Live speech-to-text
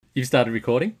You've started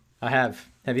recording? I have.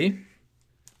 Have you?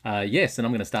 Yes, and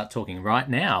I'm going to start talking right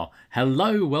now.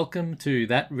 Hello, welcome to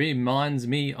That Reminds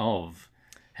Me Of.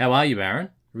 How are you, Aaron?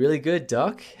 Really good,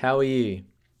 Doc. How are you?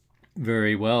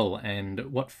 Very well.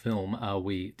 And what film are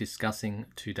we discussing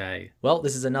today? Well,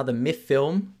 this is another Myth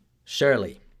film,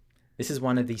 Shirley. This is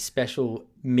one of the special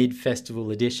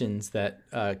mid-festival editions that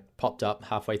popped up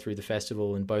halfway through the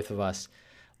festival, and both of us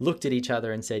looked at each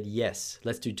other and said, yes,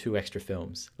 let's do two extra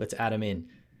films. Let's add them in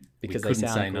because they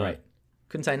sound great.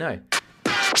 Couldn't say no.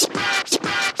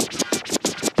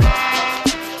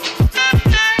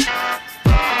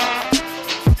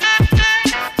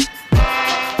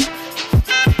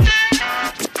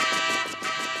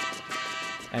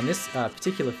 And this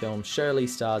particular film, Shirley,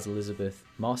 stars Elizabeth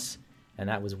Moss, and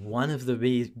that was one of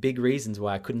the big reasons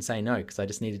why I couldn't say no, because I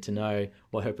just needed to know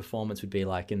what her performance would be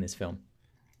like in this film.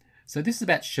 So this is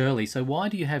about Shirley. So why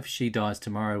do you have She Dies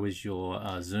Tomorrow as your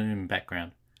Zoom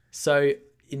background? So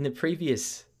in the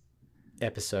previous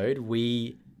episode,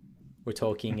 we were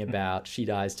talking about She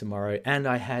Dies Tomorrow, and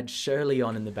I had Shirley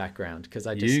on in the background because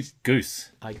I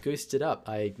goosed it up.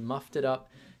 I muffed it up,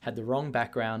 had the wrong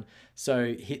background.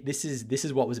 So this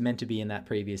is what was meant to be in that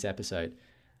previous episode.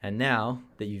 And now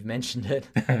that you've mentioned it,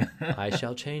 I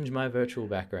shall change my virtual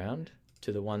background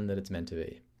to the one that it's meant to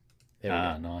be. There we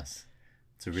go. Nice.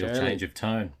 It's a real change of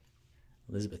tone.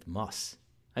 Elizabeth Moss.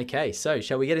 Okay, so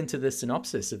shall we get into the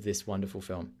synopsis of this wonderful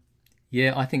film?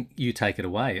 Yeah, I think you take it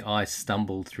away. I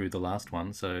stumbled through the last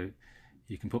one, so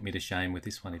you can put me to shame with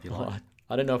this one if you like. Well,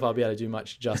 I don't know if I'll be able to do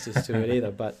much justice to it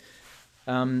either, but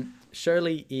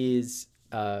Shirley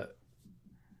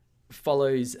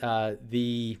follows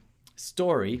the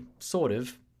story, sort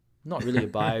of, not really a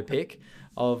biopic,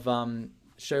 of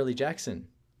Shirley Jackson,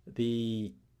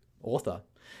 the author.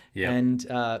 Yeah.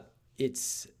 And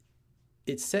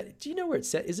it's set. Do you know where it's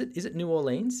set? Is it New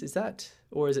Orleans? Is that,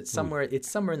 or is it somewhere? It's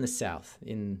somewhere in the South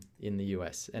in the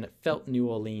US, and it felt New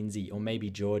Orleans-y or maybe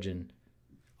Georgian.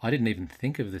 I didn't even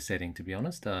think of the setting, to be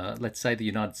honest. Let's say the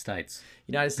United States.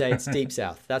 United States, Deep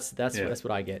South. That's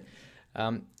what I get.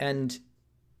 And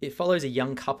it follows a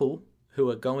young couple who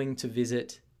are going to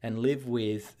visit and live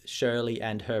with Shirley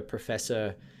and her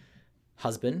professor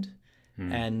husband.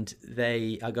 And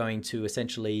they are going to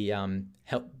essentially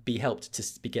helped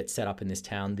to get set up in this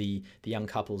town. The young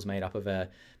couple's made up of the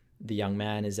young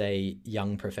man is a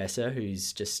young professor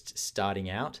who's just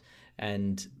starting out,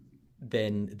 and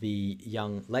then the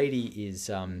young lady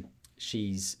is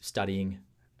she's studying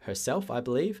herself, I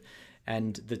believe,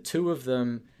 and the two of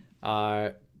them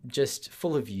are just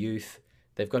full of youth.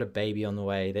 They've got a baby on the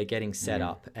way. They're getting set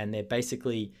up, and they're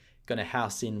basically going to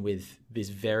house in with this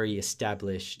very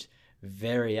established,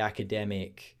 very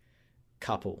academic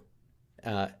couple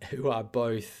who are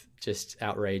both just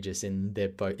outrageous in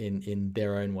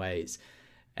their own ways.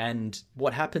 And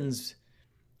what happens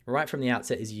right from the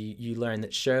outset is you learn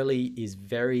that Shirley is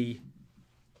very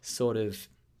sort of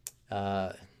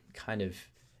kind of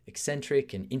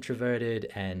eccentric and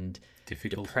introverted and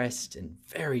depressed and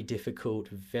very difficult,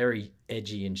 very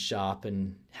edgy and sharp,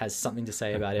 and has something to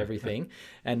say about everything.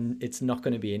 And it's not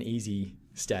going to be an easy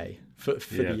stay for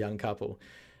the young couple.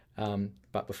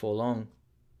 But before long,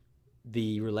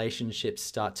 the relationships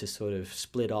start to sort of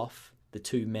split off. The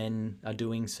two men are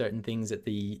doing certain things at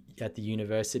the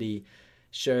university.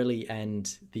 Shirley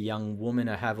and the young woman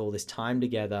have all this time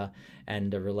together,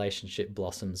 and a relationship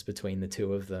blossoms between the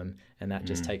two of them, and that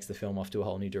just takes the film off to a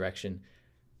whole new direction.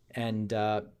 And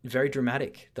very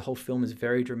dramatic. The whole film is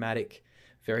very dramatic,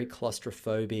 very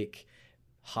claustrophobic,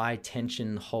 high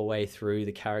tension the whole way through.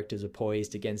 The characters are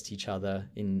poised against each other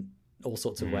in all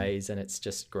sorts of ways, and it's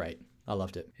just great. I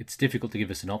loved it. It's difficult to give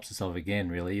a synopsis of again,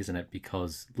 really, isn't it?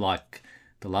 Because like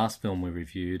the last film we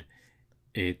reviewed,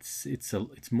 it's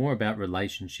more about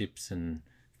relationships and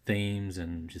themes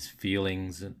and just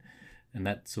feelings and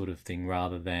that sort of thing,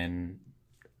 rather than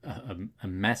a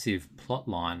massive plot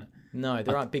line. No,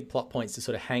 there aren't big plot points to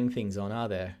sort of hang things on, are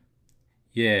there?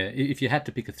 Yeah, if you had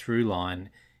to pick a through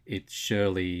line, it's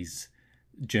Shirley's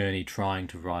journey trying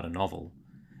to write a novel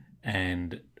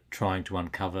and trying to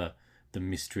uncover the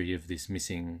mystery of this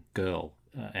missing girl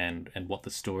and what the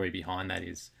story behind that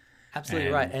is.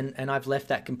 Absolutely right. And I've left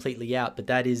that completely out, but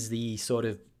that is the sort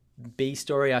of B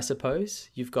story, I suppose.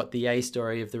 You've got the A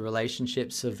story of the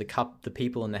relationships of the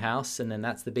people in the house, and then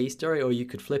that's the B story, or you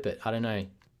could flip it. I don't know.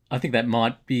 I think that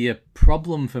might be a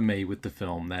problem for me with the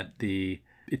film, that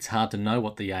it's hard to know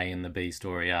what the A and the B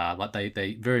story are. Like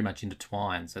they very much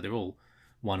intertwine, so they're all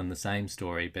one and the same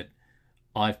story, but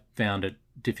I've found it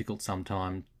difficult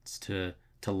sometimes to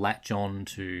latch on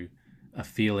to a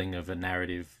feeling of a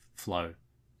narrative flow.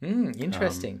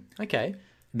 Interesting. Okay.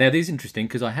 Now, this is interesting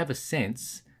because I have a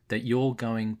sense that you're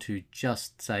going to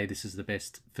just say this is the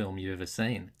best film you've ever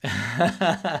seen.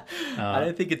 I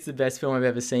don't think it's the best film I've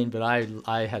ever seen, but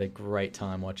I had a great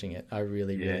time watching it. I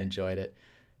really, Yeah. really enjoyed it.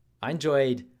 I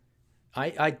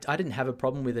didn't have a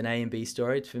problem with an A and B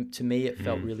story. To me, it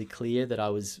felt really clear that I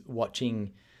was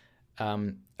watching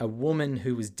a woman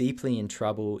who was deeply in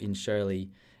trouble in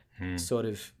Shirley, sort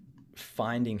of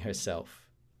finding herself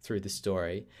through the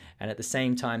story. And at the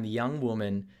same time, the young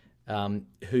woman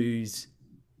who's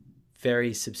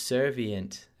very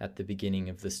subservient at the beginning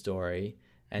of the story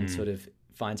and sort of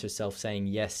finds herself saying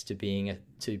yes to being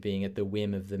at the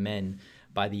whim of the men.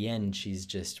 By the end, she's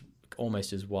just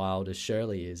almost as wild as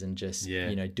Shirley is and just,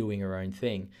 doing her own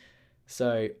thing.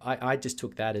 So I just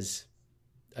took that as,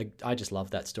 I just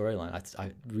loved that storyline.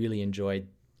 I really enjoyed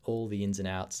all the ins and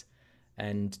outs.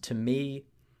 And to me,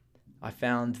 I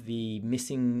found the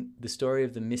story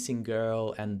of the missing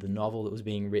girl and the novel that was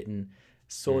being written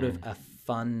sort of a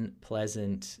fun,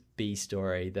 pleasant B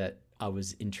story that I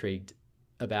was intrigued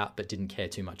about but didn't care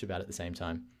too much about at the same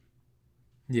time.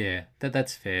 Yeah,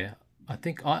 that's fair. I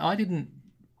think I didn't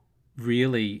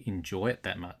really enjoy it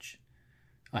that much,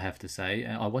 I have to say.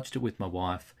 I watched it with my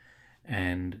wife,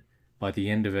 and by the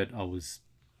end of it, I was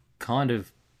kind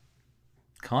of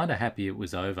happy it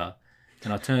was over.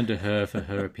 And I turned to her for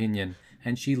her opinion,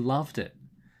 and she loved it.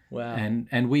 Wow.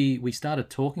 And we started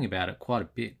talking about it quite a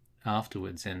bit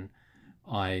afterwards, and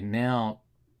I now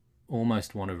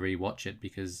almost want to rewatch it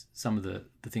because some of the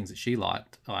things that she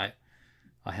liked, I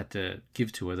had to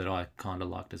give to her that I kind of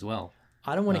liked as well.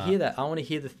 I don't want to hear that. I want to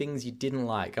hear the things you didn't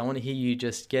like. I want to hear you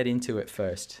just get into it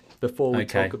first before I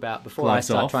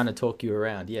start trying to talk you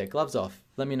around. Yeah, gloves off.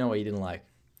 Let me know what you didn't like.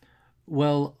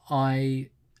 Well, I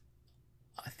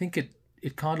think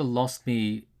it kind of lost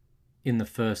me in the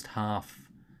first half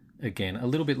again, a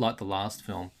little bit like the last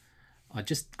film. I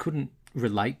just couldn't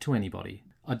relate to anybody.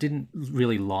 I didn't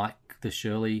really like the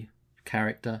Shirley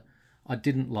character. I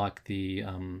didn't like the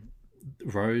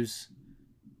Rose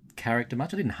character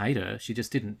much. I didn't hate her. She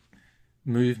just didn't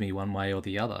move me one way or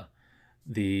the other.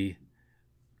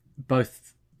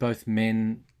 Both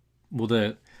men, well,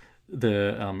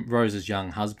 the Rose's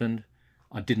young husband,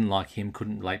 I didn't like him,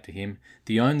 couldn't relate to him.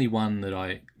 The only one that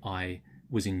I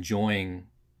was enjoying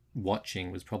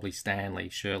watching was probably Stanley,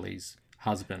 Shirley's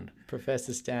husband.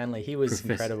 Professor Stanley, he was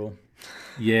incredible.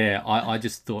 Yeah, I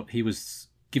just thought he was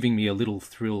giving me a little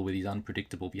thrill with his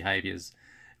unpredictable behaviours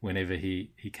whenever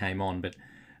he came on. But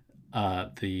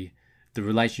the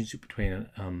relationship between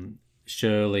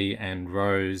Shirley and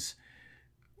Rose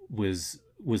was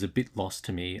a bit lost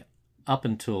to me up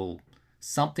until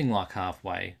something like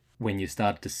halfway, when you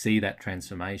started to see that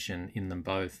transformation in them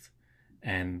both,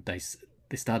 and they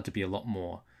started to be a lot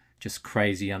more just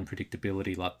crazy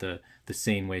unpredictability, like the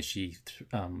scene where she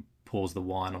pours the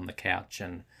wine on the couch,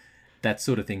 and that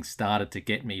sort of thing started to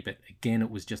get me. But again, it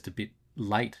was just a bit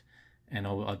late, and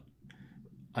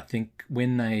I think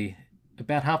when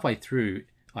about halfway through,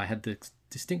 I had the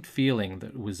distinct feeling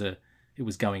that it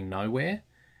was going nowhere,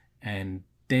 and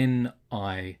then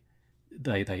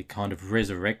they kind of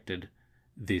resurrected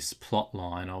this plot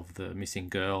line of the missing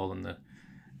girl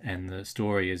and the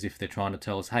story, as if they're trying to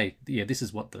tell us, hey, yeah, this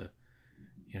is what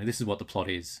the plot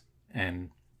is, and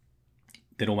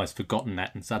they'd almost forgotten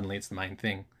that, and suddenly it's the main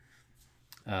thing.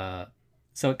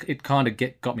 So it kind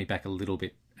of got me back a little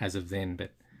bit as of then,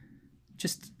 but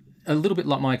just a little bit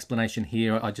like my explanation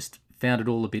here, I just found it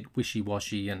all a bit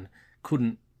wishy-washy and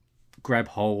couldn't grab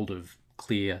hold of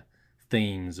clear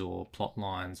themes or plot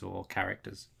lines or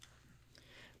characters.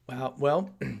 Wow.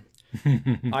 Well,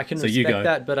 I can respect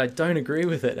that, but I don't agree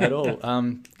with it at all.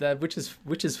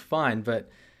 Which is fine, but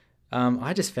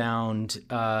I just found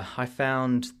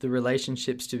the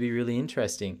relationships to be really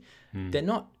interesting. They're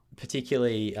not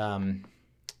particularly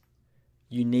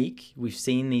unique. We've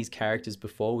seen these characters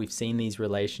before. We've seen these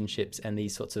relationships and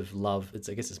these sorts of love.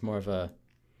 I guess it's more of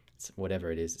it's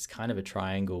whatever it is. It's kind of a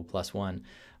triangle plus one,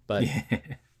 but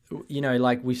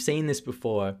like we've seen this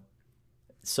before.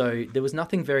 So there was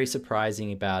nothing very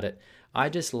surprising about it. I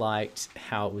just liked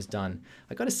how it was done.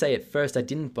 I got to say, at first, I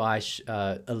didn't buy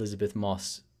Elizabeth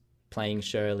Moss playing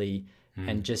Shirley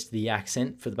and just the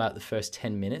accent for about the first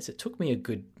 10 minutes. It took me a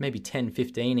good maybe 10,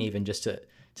 15 even just to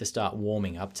start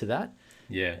warming up to that.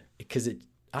 Yeah. Because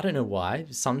I don't know why.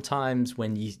 Sometimes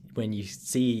when you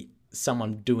see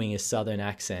someone doing a Southern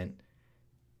accent,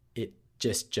 it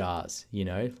just jars,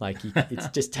 like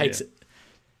it just takes...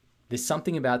 There's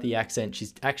something about the accent.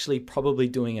 She's actually probably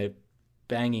doing a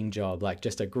banging job, like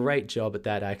just a great job at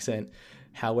that accent.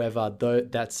 However, those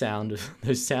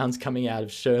sounds coming out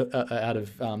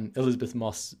of Elizabeth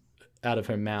Moss, out of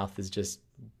her mouth, is just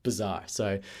bizarre.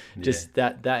 So just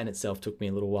that in itself took me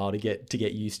a little while to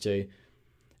get used to.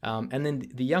 And then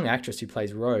the young actress who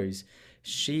plays Rose,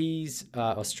 she's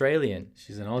Australian.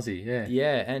 She's an Aussie, yeah.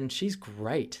 Yeah, and she's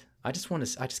great. I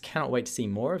just cannot wait to see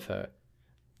more of her.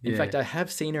 In fact, I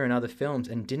have seen her in other films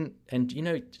and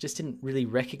just didn't really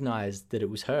recognize that it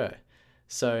was her.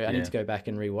 So I need to go back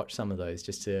and rewatch some of those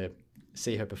just to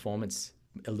see her performance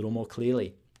a little more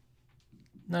clearly.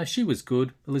 No, she was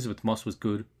good. Elizabeth Moss was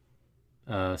good.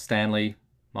 Stanley,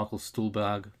 Michael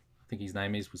Stuhlbarg, I think his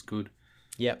name was good.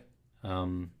 Yep.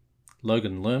 Logan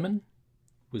Lerman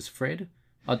was Fred.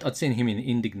 I'd seen him in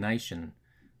Indignation.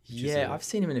 Yeah, I've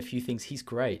seen him in a few things. He's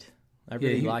great. I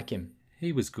really like him.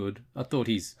 He was good. I thought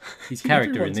his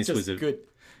character in this was good.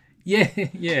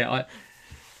 Yeah.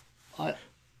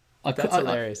 That's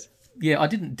hilarious. I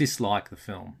didn't dislike the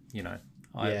film.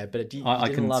 But you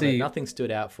didn't love it. Nothing stood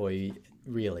out for you,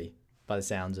 really, by the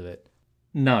sounds of it.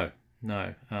 No.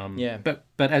 But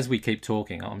as we keep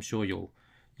talking, I'm sure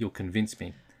you'll convince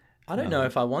me. I don't know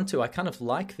if I want to. I kind of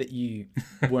like that you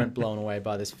weren't blown away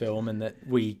by this film and that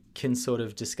we can sort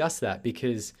of discuss that,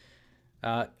 because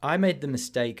I made the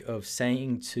mistake of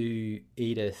saying to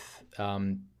Edith,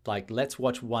 let's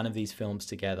watch one of these films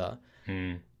together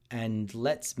and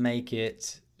let's make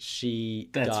it she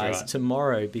dies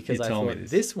tomorrow, because I thought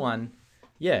this one,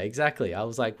 yeah, exactly. I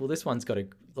was like, well, this one's got a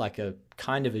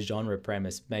kind of a genre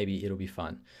premise. Maybe it'll be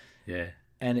fun. Yeah.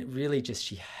 And it really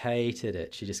she hated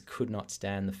it. She just could not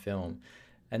stand the film.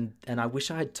 And I wish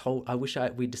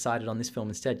we decided on this film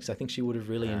instead, because I think she would have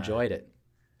really enjoyed it.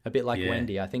 A bit like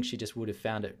Wendy. I think she just would have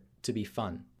found it to be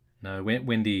fun. No,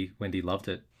 Wendy loved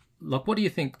it. Like, what do you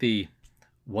think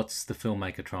what's the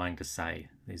filmmaker trying to say?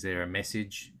 Is there a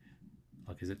message?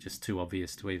 Like, is it just too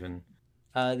obvious to even...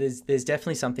 There's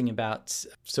definitely something about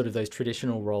sort of those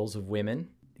traditional roles of women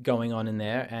going on in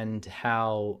there, and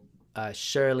how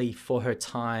Shirley, for her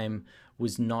time,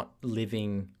 was not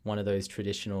living one of those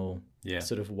traditional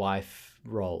sort of wife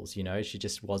roles. She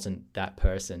just wasn't that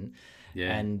person.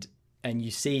 Yeah. And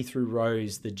you see through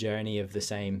Rose the journey of the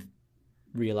same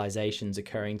realizations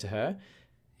occurring to her.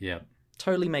 Yeah.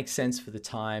 Totally makes sense for the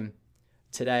time.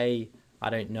 Today, I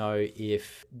don't know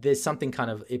if there's something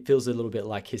it feels a little bit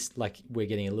like we're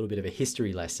getting a little bit of a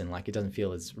history lesson. Like, it doesn't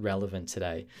feel as relevant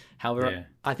today. However,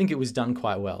 I think it was done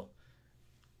quite well.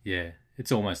 Yeah.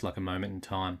 It's almost like a moment in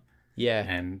time. Yeah.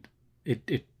 And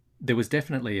there was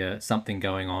definitely something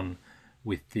going on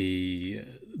with the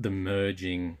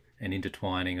merging and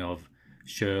intertwining of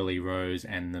Shirley, Rose,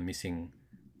 and the missing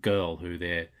girl who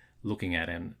they're looking at.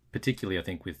 And particularly, I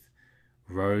think, with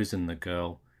Rose and the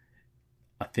girl,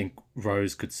 I think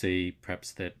Rose could see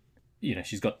perhaps that,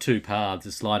 she's got two paths,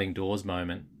 a sliding doors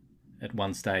moment. At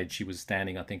one stage, she was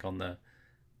standing, I think, on the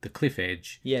cliff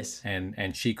edge. Yes.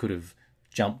 And she could have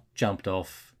jumped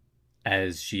off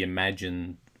as she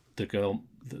imagined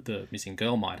the missing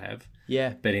girl might have.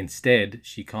 Yeah. But instead,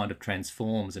 she kind of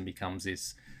transforms and becomes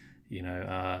this,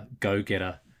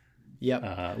 go-getter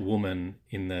woman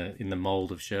in the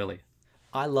mold of Shirley.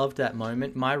 I loved that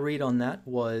moment. My read on that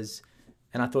was,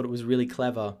 and I thought it was really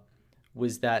clever,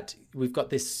 was that we've got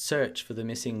this search for the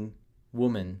missing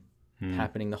woman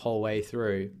happening the whole way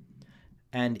through.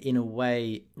 And in a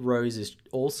way, Rose is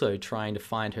also trying to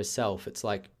find herself. It's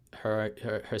like her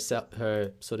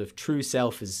sort of true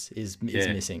self is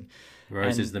missing.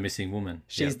 Rose is the missing woman.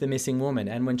 She's the missing woman.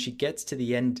 And when she gets to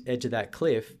the edge of that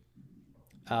cliff,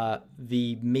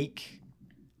 the meek,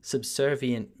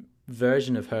 subservient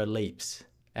version of her leaps,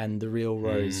 and the real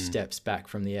Rose steps back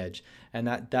from the edge. And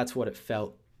that's what it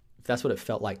felt. That's what it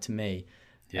felt like to me.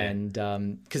 Yeah.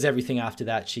 And because everything after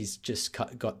that, she's just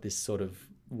got this sort of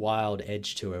wild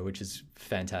edge to her, which is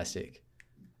fantastic.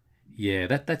 Yeah,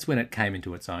 that's when it came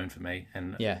into its own for me.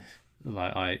 And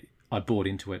I bought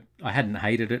into it. I hadn't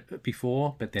hated it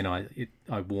before, but then I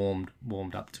warmed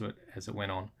up to it as it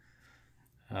went on.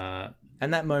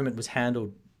 And that moment was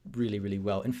handled really, really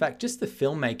well. In fact, just the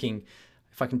filmmaking,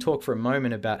 if I can talk for a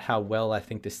moment about how well I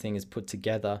think this thing is put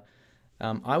together,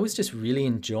 I was just really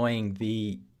enjoying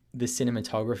the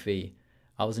cinematography.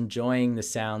 I was enjoying the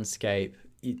soundscape.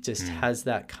 It just has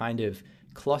that kind of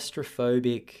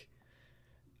claustrophobic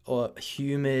or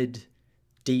humid,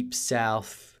 deep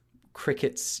south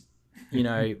crickets,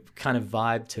 kind of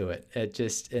vibe to it. It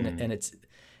just,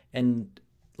 and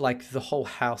like the whole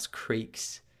house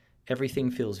creaks.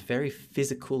 Everything feels very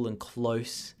physical and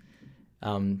close.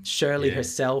 Shirley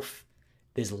herself,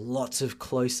 there's lots of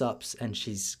close-ups, and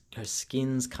her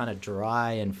skin's kind of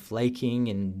dry and flaking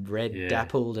and red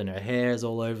dappled, and her hair's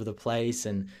all over the place,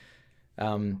 and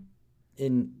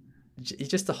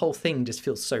just the whole thing just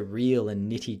feels so real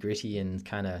and nitty-gritty and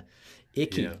kind of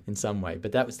icky Yeah. in some way,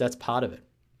 but that's part of it.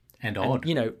 And And odd.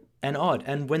 you know, and odd.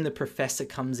 And when the professor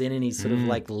comes in and he's sort of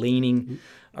like leaning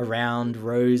around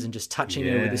Rose and just touching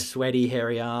her with Yeah. his sweaty,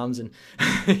 hairy arms, and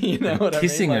you know what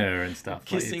Kissing I mean? her and stuff. Like,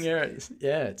 Kissing her.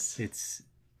 Yeah, it's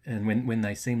and when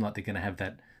they seem like they're going to have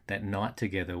that night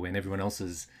together when everyone else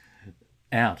is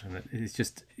out, and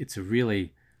it's a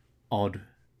really odd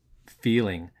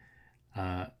feeling.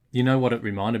 You know what it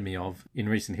reminded me of in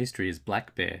recent history is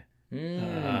Black Bear.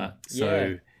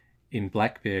 yeah. In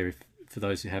Black Bear, for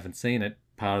those who haven't seen it,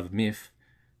 part of the myth,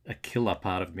 a killer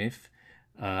part of myth,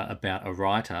 about a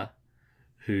writer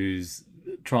who's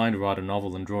trying to write a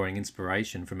novel and drawing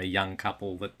inspiration from a young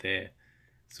couple that they're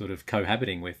sort of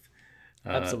cohabiting with.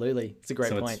 Absolutely. It's a great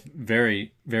So point. it's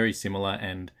very, very similar.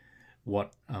 And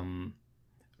what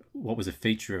was a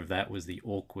feature of that was the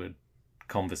awkward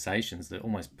conversations, the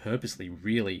almost purposely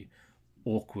really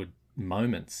awkward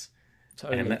moments.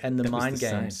 Totally. And the that was mind the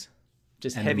same. games.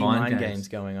 Just And the heavy mind games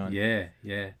going on. Yeah,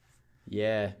 yeah.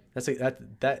 Yeah,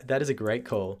 that is a great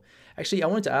call. Actually, I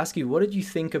wanted to ask you, what did you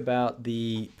think about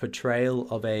the portrayal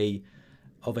of a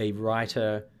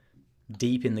writer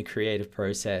deep in the creative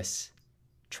process,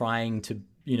 trying to,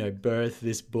 you know, birth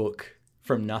this book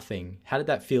from nothing? How did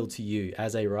that feel to you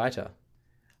as a writer?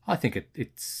 I think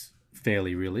it's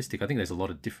fairly realistic. I think there's a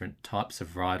lot of different types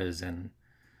of writers and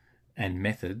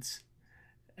methods.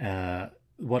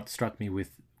 What struck me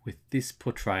with this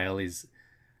portrayal is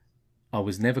I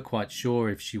was never quite sure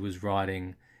if she was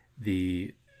writing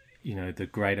the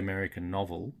great American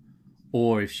novel,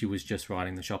 or if she was just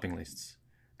writing the shopping lists.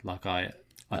 Like I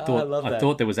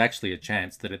thought there was actually a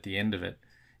chance that at the end of it,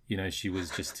 you know, she was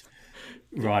just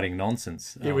writing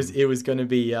nonsense. It was going to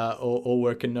be all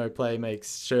work and no play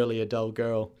makes Shirley a dull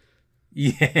girl.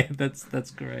 Yeah,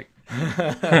 that's correct.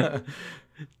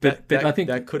 But That, I think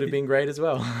that could have been great as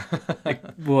well.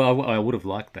 well, I would have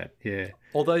liked that. Yeah.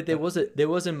 Although there was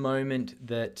a moment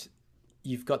that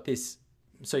you've got this.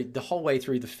 So the whole way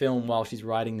through the film, while she's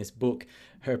writing this book,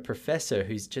 her professor,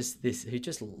 who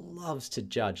just loves to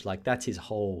judge, like that's his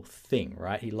whole thing,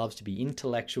 right? He loves to be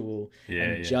intellectual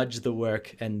and judge the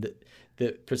work and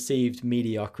the perceived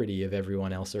mediocrity of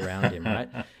everyone else around him, right?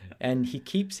 And he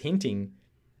keeps hinting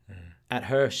at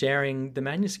her sharing the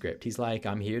manuscript. He's like,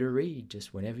 I'm here to read,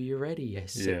 just whenever you're ready.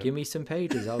 Give me some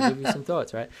pages, I'll give you some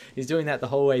thoughts, right? He's doing that the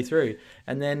whole way through.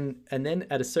 And then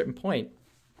at a certain point,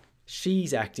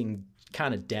 she's acting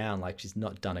kind of down, like she's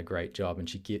not done a great job, and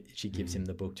she gives him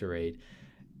the book to read.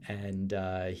 And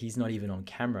he's not even on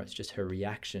camera. It's just her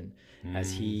reaction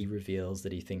as he reveals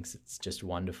that he thinks it's just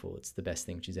wonderful. It's the best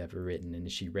thing she's ever written. And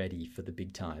is she ready for the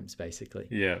big times, basically?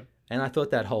 Yeah. And I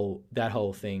thought that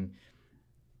whole thing,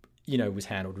 you know, was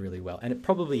handled really well. And it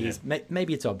probably is,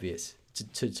 maybe it's obvious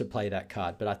to play that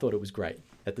card, but I thought it was great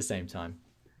at the same time.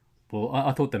 Well,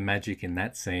 I thought the magic in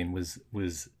that scene was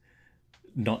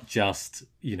not just,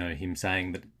 you know, him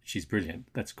saying that she's brilliant.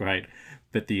 That's great.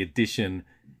 But the addition,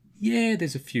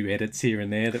 there's a few edits here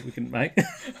and there that we can make.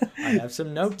 I have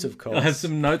some notes, of course. I have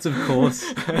some notes, of course.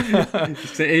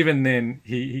 So even then,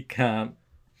 he can't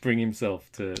bring himself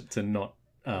to not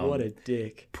what a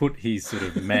dick. Put his sort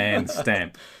of man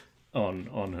stamp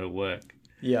on her work.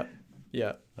 Yeah,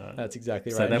 that's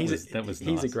exactly right. So that was he's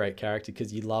nice. a great character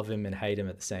because you love him and hate him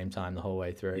at the same time the whole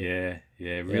way through. Yeah,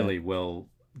 really well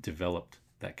developed,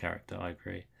 that character. I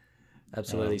agree.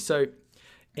 Absolutely. So,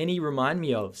 any remind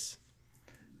me ofs?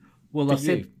 Well, I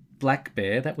said Black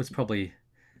Bear. That was probably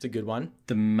it's a good one.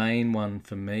 The main one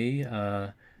for me.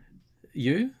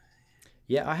 You?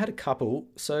 Yeah, I had a couple.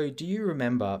 So, do you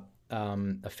remember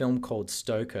a film called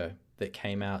Stoker that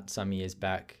came out some years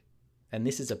back? And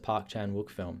this is a Park Chan-wook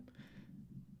film.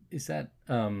 Is that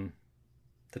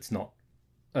that's not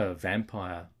a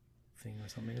vampire thing or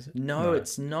something, is it? No,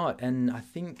 it's not. And I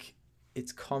think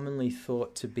it's commonly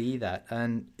thought to be that.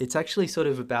 And it's actually sort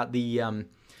of about the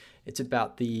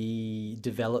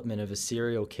development of a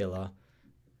serial killer.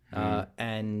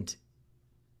 And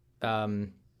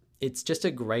it's just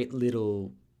a great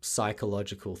little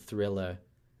psychological thriller.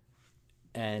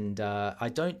 And I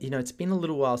don't, it's been a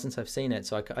little while since I've seen it,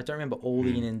 so I don't remember all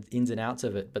the ins and outs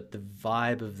of it, but the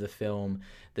vibe of the film,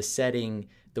 the setting,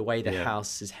 the way the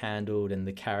house is handled and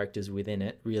the characters within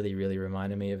it really, really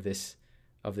reminded me of this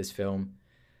film.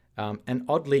 And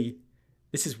oddly,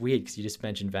 this is weird because you just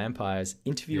mentioned vampires.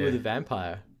 Interview with a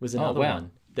Vampire was another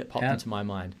one that popped into my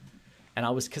mind. And I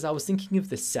was thinking of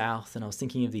the South, and I was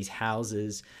thinking of these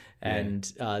houses and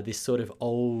this sort of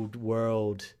old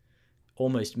world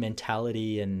almost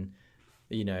mentality, and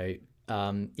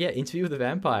Interview with a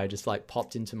Vampire just like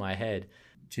popped into my head.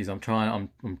 Geez, I'm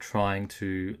trying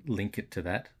to link it to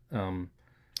that.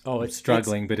 Oh, I'm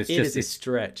struggling, but it is a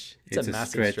stretch. It's a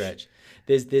massive stretch.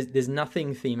 There's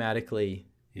nothing thematically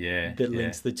that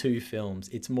links the two films.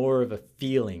 It's more of a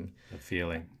feeling.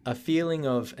 A feeling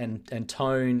of and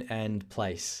tone and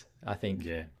place, I think.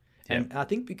 Yeah. And I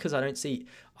think because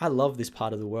I love this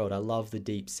part of the world. I love the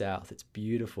Deep South. It's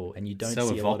beautiful, and you don't see a lot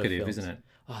of films. So evocative, isn't it?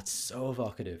 Oh, it's so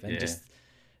evocative, and just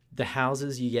the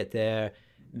houses you get there,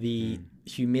 the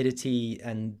humidity,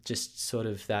 and just sort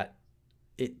of that.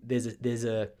 There's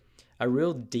a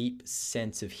real deep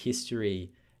sense of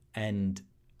history, and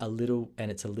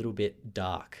it's a little bit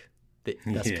dark.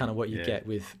 That's kind of what you get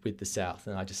with the South,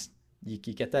 and you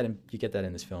get that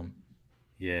in this film.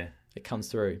 Yeah, it comes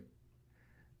through.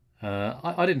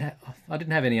 I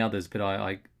didn't have any others, but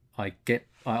I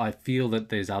feel that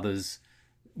there's others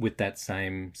with that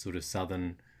same sort of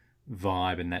southern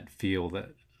vibe and that feel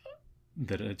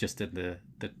that are just at the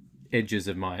edges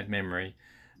of my memory,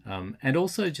 and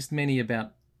also just many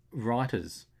about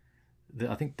writers.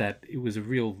 I think that it was a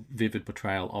real vivid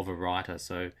portrayal of a writer.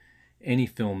 So any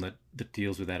film that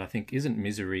deals with that, I think, isn't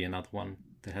Misery another one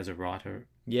that has a writer?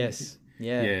 Yes.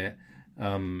 Yeah.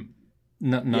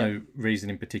 No reason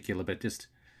in particular, but just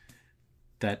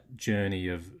that journey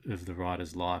of the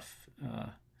writer's life.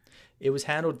 It was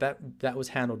handled that was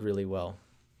handled really well.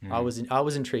 I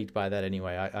was intrigued by that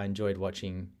anyway. I enjoyed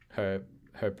watching her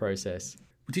process.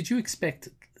 Did you expect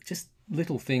just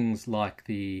little things like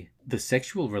the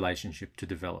sexual relationship to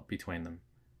develop between them?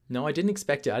 No, I didn't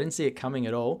expect it. I didn't see it coming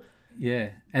at all. Yeah,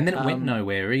 and then it went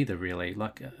nowhere either, really.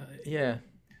 Like,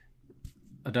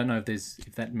 I don't know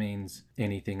if that means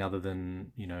anything other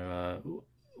than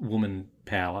woman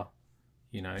power,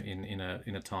 in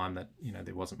a time that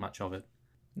there wasn't much of it.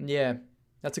 Yeah,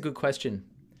 that's a good question.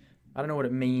 I don't know what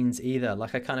it means either.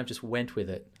 Like, I kind of just went with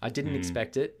it. I didn't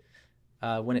expect it.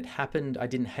 When it happened, I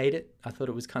didn't hate it. I thought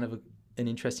it was kind of an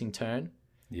interesting turn.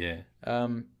 Yeah.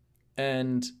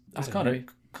 And it's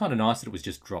kind of nice that it was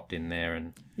just dropped in there,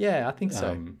 and I think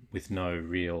so. With no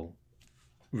real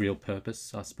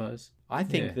purpose, I suppose. I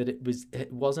think that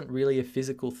it wasn't really a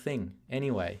physical thing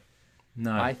anyway.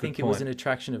 No, I think it was an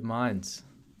attraction of minds.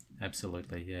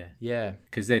 Absolutely, yeah. Yeah.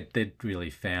 Because they'd really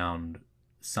found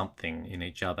something in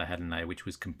each other, hadn't they, which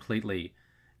was completely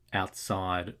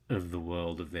outside of the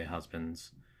world of their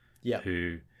husbands,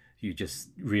 who you just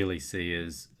really see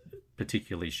as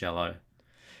particularly shallow.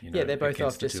 They're both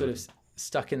off just sort of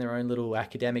stuck in their own little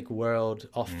academic world,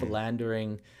 off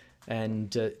philandering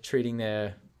and treating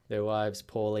their wives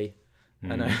poorly.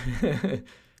 I know. I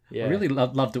really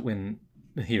loved it when...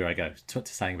 Here I go to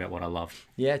saying about what I loved.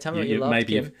 Yeah, tell me what you loved,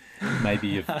 Kim. Maybe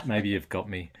you've got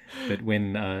me. But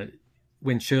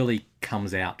when Shirley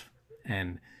comes out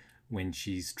and when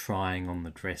she's trying on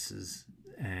the dresses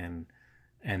and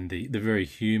the very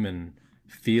human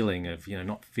feeling of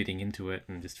not fitting into it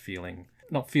and just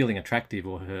not feeling attractive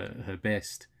or her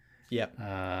best. Yep.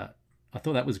 I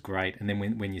thought that was great. And then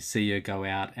when you see her go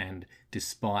out and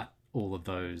despite all of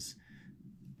those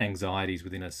anxieties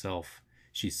within herself,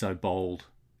 she's so bold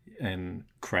and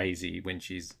crazy when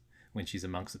she's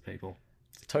amongst the people.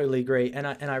 Totally agree. And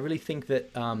I really think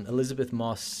that Elizabeth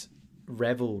Moss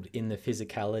reveled in the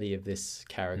physicality of this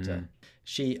character.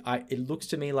 It looks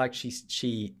to me like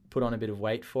she put on a bit of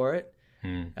weight for it.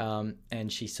 And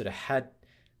she sort of had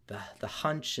the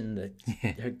hunch and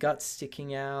her guts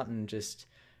sticking out, and just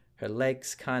her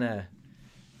legs kind of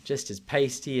just as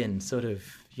pasty and sort of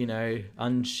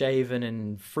unshaven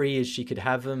and free as she could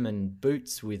have them, and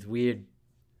boots with weird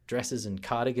dresses and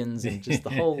cardigans and just the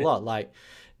whole lot, like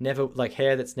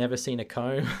hair that's never seen a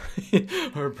comb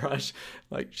or a brush.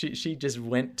 Like she just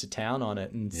went to town on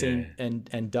it and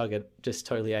and dug it, just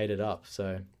totally ate it up.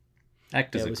 So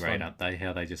actors are great, aren't they?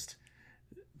 How they just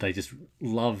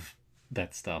love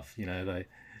that stuff,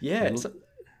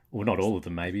 well, not all of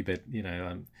them maybe, but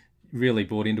really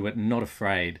bought into it and not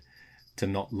afraid to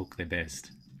not look their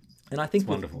best. And I think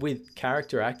with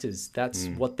character actors, that's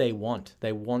what they want.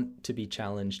 They want to be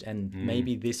challenged, and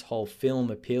maybe this whole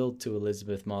film appealed to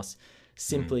Elizabeth Moss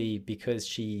simply because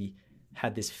she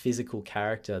had this physical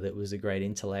character that was a great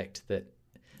intellect, but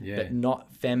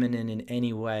not feminine in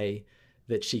any way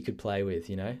that she could play with,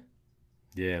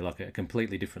 Yeah, like a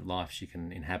completely different life she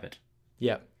can inhabit.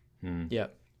 Yep.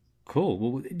 Yep. Cool.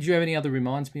 Well, did you have any other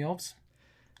reminds me ofs?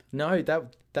 No,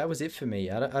 that was it for me.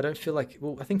 I don't feel like...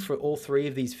 Well, I think for all three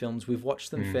of these films, we've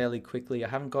watched them fairly quickly. I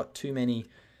haven't got too many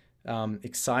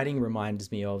exciting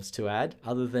reminders me ofs to add,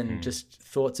 other than just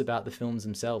thoughts about the films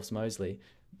themselves mostly.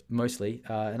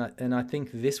 And I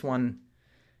think this one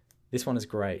is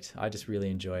great. I just really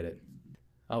enjoyed it.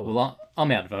 Oh well,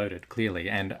 I'm outvoted clearly,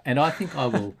 and I think I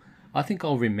will. I think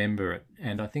I'll remember it,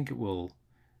 and I think it will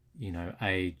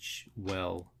age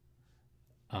well,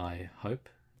 I hope.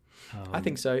 I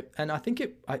think so. And I think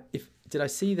did I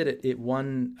see that it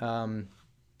won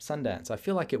Sundance? I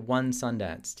feel like it won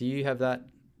Sundance. Do you have that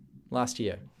last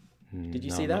year? Did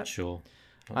you see that? I'm not sure.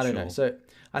 I don't know. So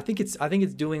I think it's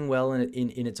doing well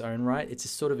in its own right. It's a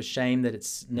sort of a shame that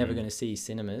it's never going to see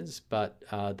cinemas, but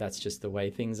that's just the way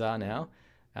things are now.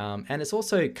 And it's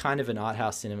also kind of an art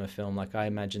house cinema film. Like, I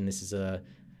imagine this is a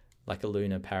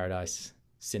Lunar Paradise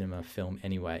cinema film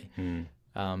anyway,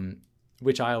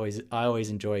 which I always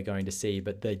enjoy going to see,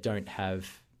 but they don't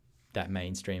have that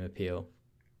mainstream appeal.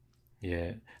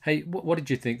 Yeah. Hey, what did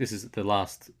you think? This is the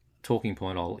last talking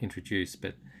point I'll introduce,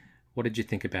 but what did you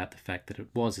think about the fact that it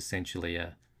was essentially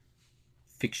a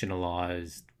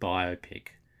fictionalized biopic,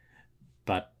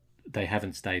 but they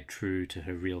haven't stayed true to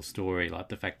her real story, like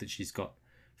the fact that she's got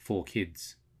 4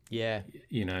 kids? Yeah.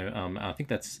 I think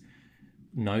that's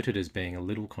noted as being a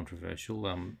little controversial.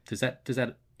 Does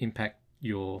that impact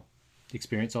your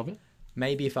experience of it?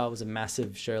 Maybe if I was a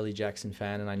massive Shirley Jackson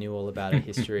fan and I knew all about her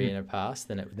history and her past,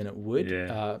 then it would.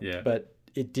 Yeah. But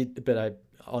it did. But I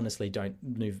honestly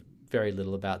knew very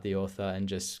little about the author and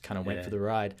just kind of went for the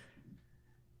ride.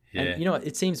 Yeah. And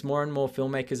it seems more and more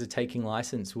filmmakers are taking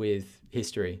license with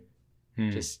history,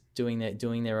 just doing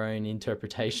their own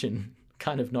interpretation,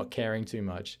 kind of not caring too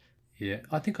much. Yeah,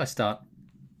 I think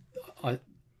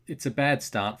it's a bad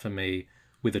start for me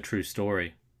with a true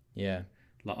story. Yeah.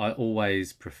 Like, I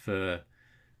always prefer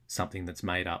something that's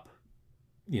made up,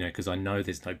 because I know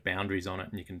there's no boundaries on it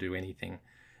and you can do anything.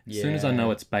 As soon as I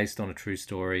know it's based on a true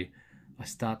story, I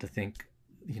start to think,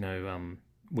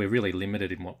 we're really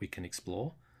limited in what we can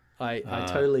explore. I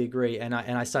totally agree. And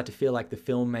I start to feel like the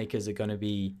filmmakers are going to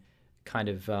be kind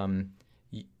of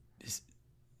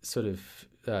sort of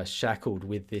shackled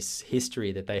with this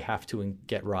history that they have to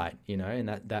get right, and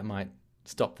that might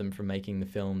stop them from making the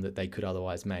film that they could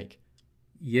otherwise make.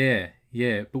 Yeah.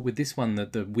 But with this one,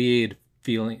 the weird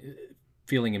feeling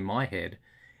in my head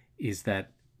is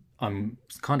that I'm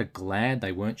kind of glad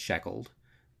they weren't shackled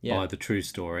by the true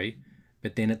story.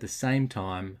 But then at the same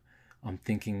time, I'm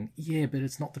thinking, but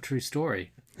it's not the true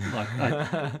story. Like,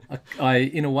 I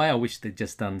in a way, I wish they'd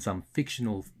just done some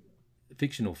fictional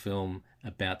film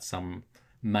about some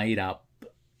made up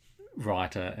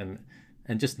writer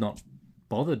and just not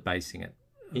bothered basing it.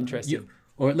 Interesting.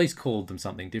 Or at least called them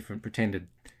something different, pretended,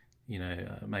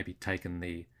 maybe taken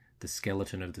the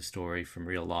skeleton of the story from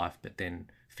real life, but then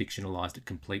fictionalized it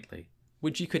completely.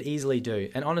 Which you could easily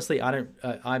do. And honestly,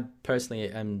 I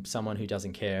personally am someone who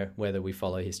doesn't care whether we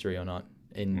follow history or not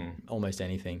in almost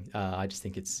anything. I just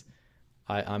think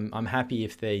I'm happy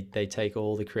if they take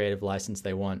all the creative license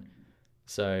they want.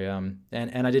 So,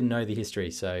 and I didn't know the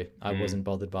history, so I wasn't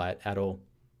bothered by it at all.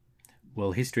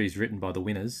 Well, history is written by the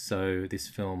winners, so this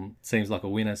film seems like a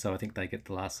winner, so I think they get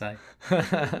the last say.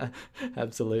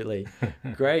 Absolutely.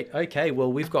 Great. Okay, well,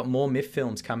 we've got more MIFF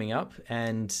films coming up,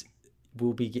 and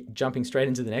we'll be jumping straight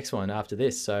into the next one after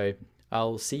this. So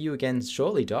I'll see you again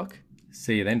shortly, Doc.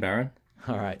 See you then, Baron.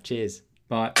 All right, cheers.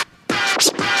 Bye.